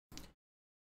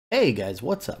Hey guys,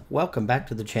 what's up? Welcome back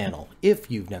to the channel. If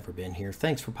you've never been here,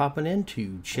 thanks for popping in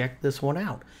to check this one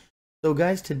out. So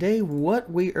guys, today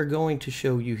what we are going to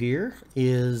show you here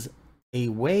is a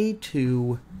way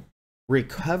to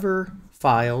recover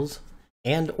files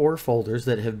and or folders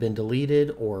that have been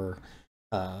deleted or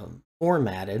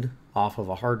formatted off of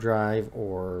a hard drive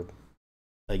or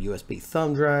a USB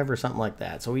thumb drive or something like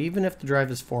that. So even if the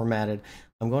drive is formatted,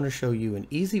 I'm going to show you an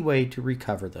easy way to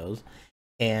recover those.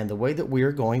 And the way that we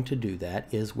are going to do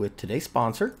that is with today's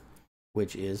sponsor,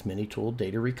 which is Minitool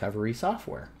Data Recovery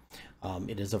software.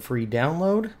 It is a free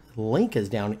download. The link is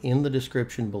down in the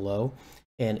description below.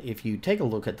 And if you take a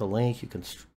look at the link, you can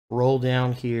scroll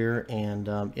down here and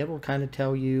it will kind of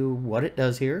tell you what it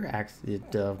does here.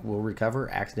 It will recover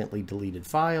accidentally deleted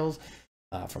files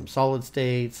from solid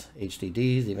states,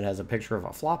 HDDs, even has a picture of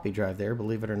a floppy drive there,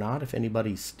 believe it or not, if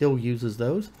anybody still uses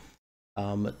those.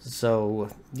 So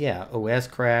yeah, OS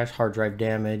crash, hard drive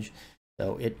damage.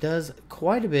 So it does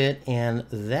quite a bit, and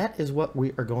that is what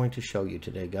we are going to show you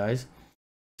today, guys.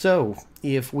 So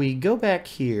if we go back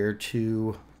here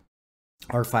to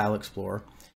our File Explorer,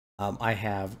 I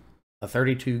have a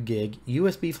 32 gig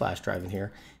USB flash drive in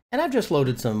here, and I've just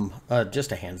loaded some,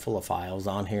 just a handful of files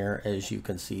on here. As you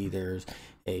can see, there's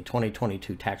a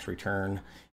 2022 tax return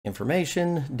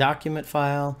information document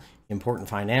file, important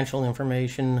financial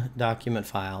information document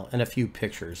file, and a few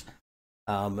pictures.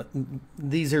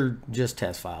 These are just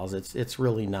test files. It's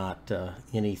really not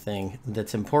anything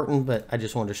that's important, but I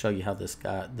just wanted to show you how this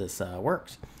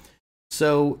works.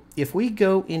 So if we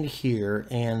go in here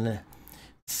and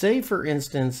say, for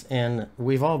instance, and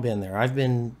we've all been there, I've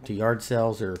been to yard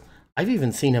sales, or I've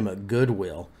even seen them at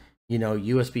Goodwill, you know,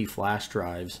 USB flash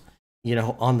drives, you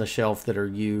know, on the shelf that are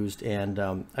used. And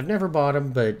I've never bought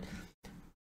them, but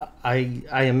I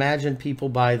imagine people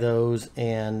buy those,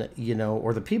 and, you know,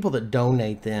 or the people that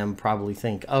donate them probably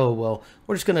think, oh, well,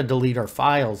 we're just going to delete our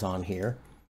files on here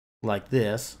like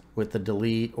this with the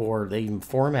delete, or they even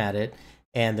format it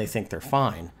and they think they're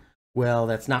fine. Well,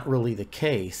 that's not really the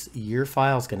case. Your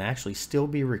files can actually still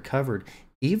be recovered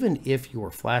even if your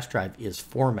flash drive is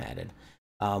formatted.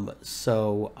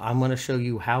 So I'm going to show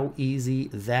you how easy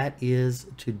that is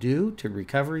to do, to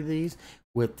recover these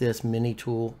with this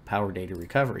Minitool Power Data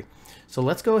Recovery. So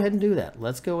let's go ahead and do that.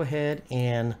 Let's go ahead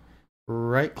and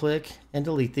right click and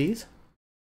delete these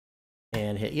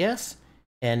and hit yes.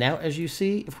 And now, as you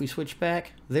see, if we switch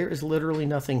back, there is literally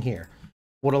nothing here.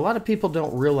 What a lot of people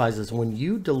don't realize is when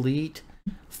you delete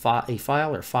a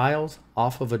file or files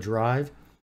off of a drive,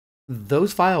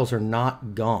 those files are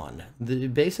not gone.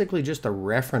 Basically just a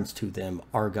reference to them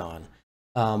are gone.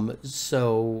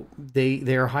 So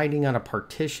they're hiding on a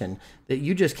partition that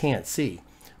you just can't see.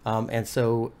 And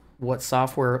so what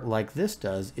software like this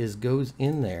does is goes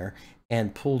in there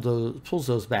and pulls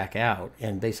those back out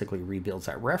and basically rebuilds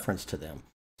that reference to them.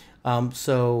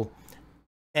 So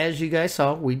as you guys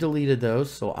saw, we deleted those.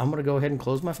 So I'm going to go ahead and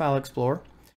close my File Explorer,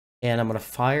 and I'm going to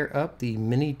fire up the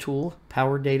Minitool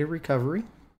Power Data Recovery.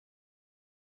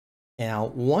 Now,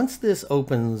 once this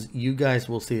opens, you guys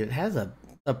will see it has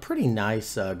a pretty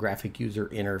nice graphic user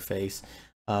interface.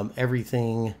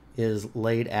 Everything is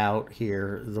laid out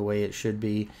here the way it should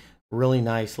be, really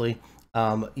nicely.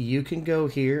 You can go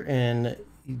here and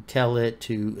tell it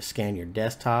to scan your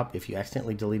desktop if you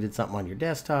accidentally deleted something on your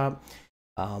desktop,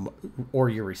 or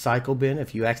your recycle bin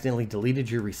if you accidentally deleted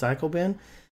your recycle bin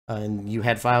and you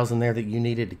had files in there that you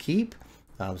needed to keep.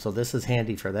 So this is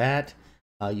handy for that.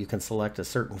 You can select a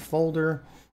certain folder,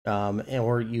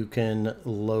 or you can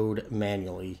load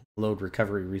manually, load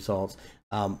recovery results.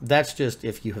 That's just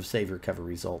if you have saved recovery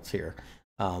results here.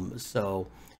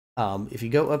 If you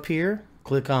go up here,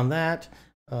 click on that.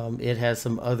 It has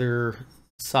some other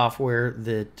software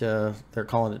that they're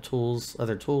calling it tools,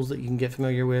 other tools that you can get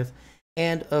familiar with.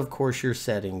 And of course your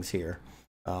settings here.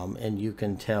 And you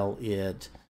can tell it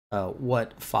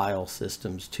what file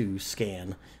systems to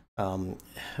scan.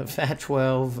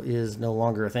 FAT12 is no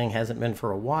longer a thing, hasn't been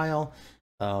for a while,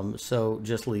 so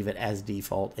just leave it as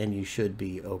default and you should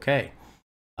be okay.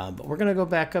 But we're going to go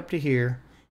back up to here,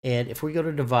 and if we go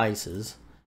to devices,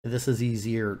 this is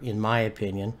easier in my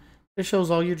opinion. It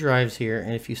shows all your drives here,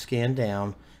 and if you scan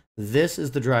down, this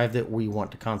is the drive that we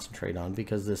want to concentrate on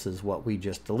because this is what we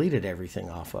just deleted everything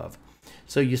off of.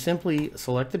 So you simply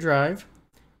select the drive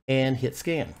and hit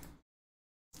scan.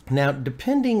 Now,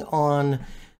 depending on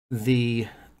the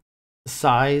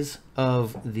size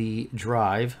of the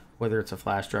drive, whether it's a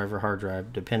flash drive or hard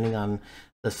drive, depending on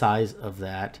the size of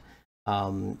that,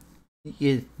 that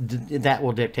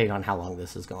will dictate on how long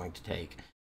this is going to take.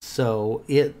 So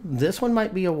this one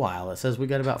might be a while. It says we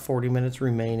got about 40 minutes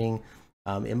remaining.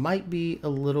 It might be a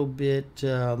little bit,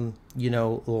 you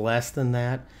know, less than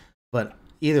that, but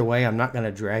either way, I'm not going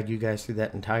to drag you guys through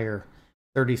that entire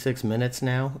 36 minutes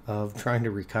now of trying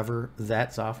to recover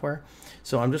that software.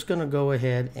 So I'm just going to go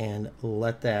ahead and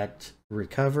let that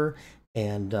recover,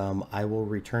 and I will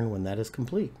return when that is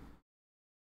complete.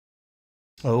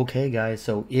 Okay guys,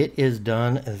 so it is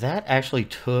done. That actually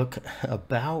took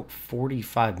about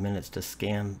 45 minutes to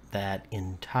scan that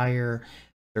entire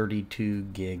 32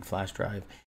 gig flash drive.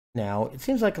 Now, it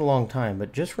seems like a long time,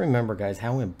 but just remember guys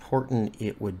how important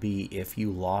it would be if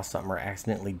you lost something or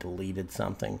accidentally deleted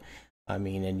something. I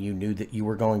mean, and you knew that you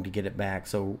were going to get it back.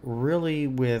 So really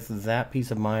with that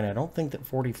peace of mind, I don't think that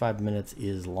 45 minutes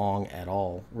is long at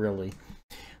all, really.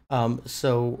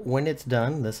 So when it's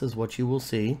done, this is what you will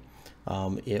see.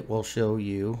 It will show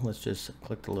you, let's just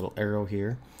click the little arrow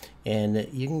here, and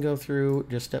you can go through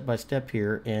just step by step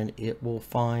here, and it will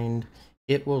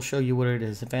show you what it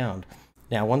has found.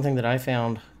 Now, one thing that I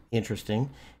found interesting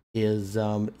is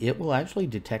it will actually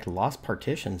detect lost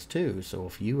partitions too. So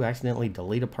if you accidentally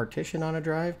delete a partition on a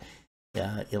drive,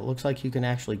 it looks like you can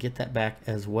actually get that back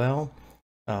as well.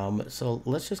 So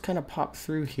let's just kind of pop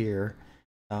through here.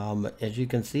 As you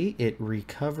can see, it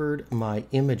recovered my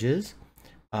images.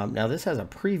 Now this has a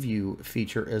preview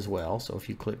feature as well. So if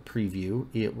you click preview,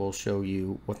 it will show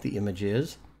you what the image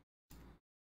is.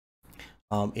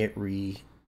 It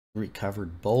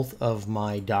recovered both of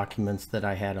my documents that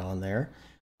I had on there.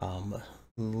 A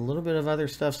little bit of other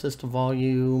stuff, system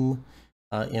volume,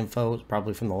 info,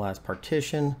 probably from the last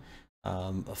partition,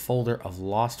 a folder of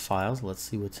lost files. Let's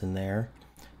see what's in there.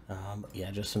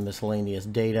 Yeah, just some miscellaneous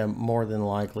data, more than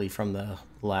likely from the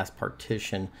last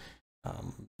partition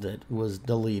that was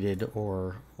deleted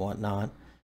or whatnot.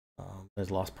 There's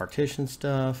lost partition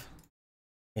stuff,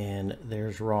 and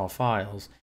there's raw files.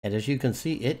 And as you can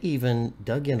see, it even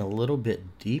dug in a little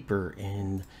bit deeper,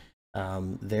 and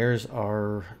there's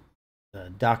our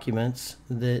documents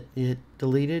that it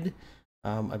deleted.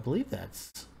 I believe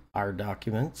that's our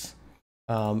documents.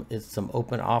 It's some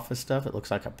open office stuff. It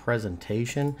looks like a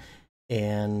presentation,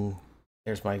 and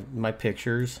there's my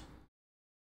pictures,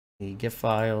 the GIF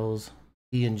files,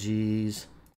 PNGs.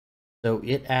 So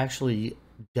it actually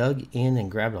dug in and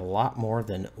grabbed a lot more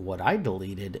than what I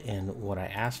deleted and what I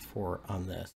asked for on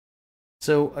this.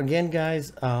 So again,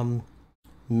 guys,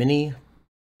 Minitool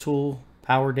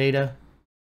Power Data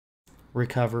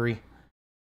Recovery.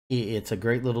 It's a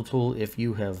great little tool if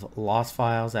you have lost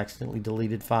files, accidentally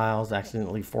deleted files,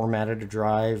 accidentally formatted a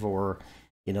drive, or,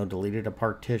 you know, deleted a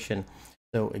partition.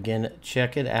 So again,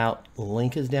 check it out.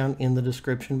 Link is down in the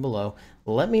description below.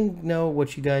 Let me know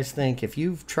what you guys think. If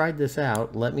you've tried this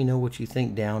out, let me know what you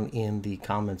think down in the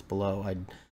comments below. I'd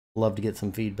love to get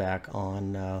some feedback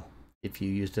on if you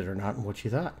used it or not and what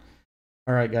you thought.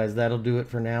 All right, guys, that'll do it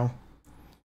for now.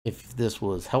 If this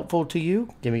was helpful to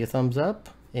you, give me a thumbs up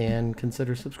and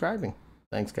consider subscribing.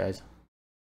 Thanks, guys.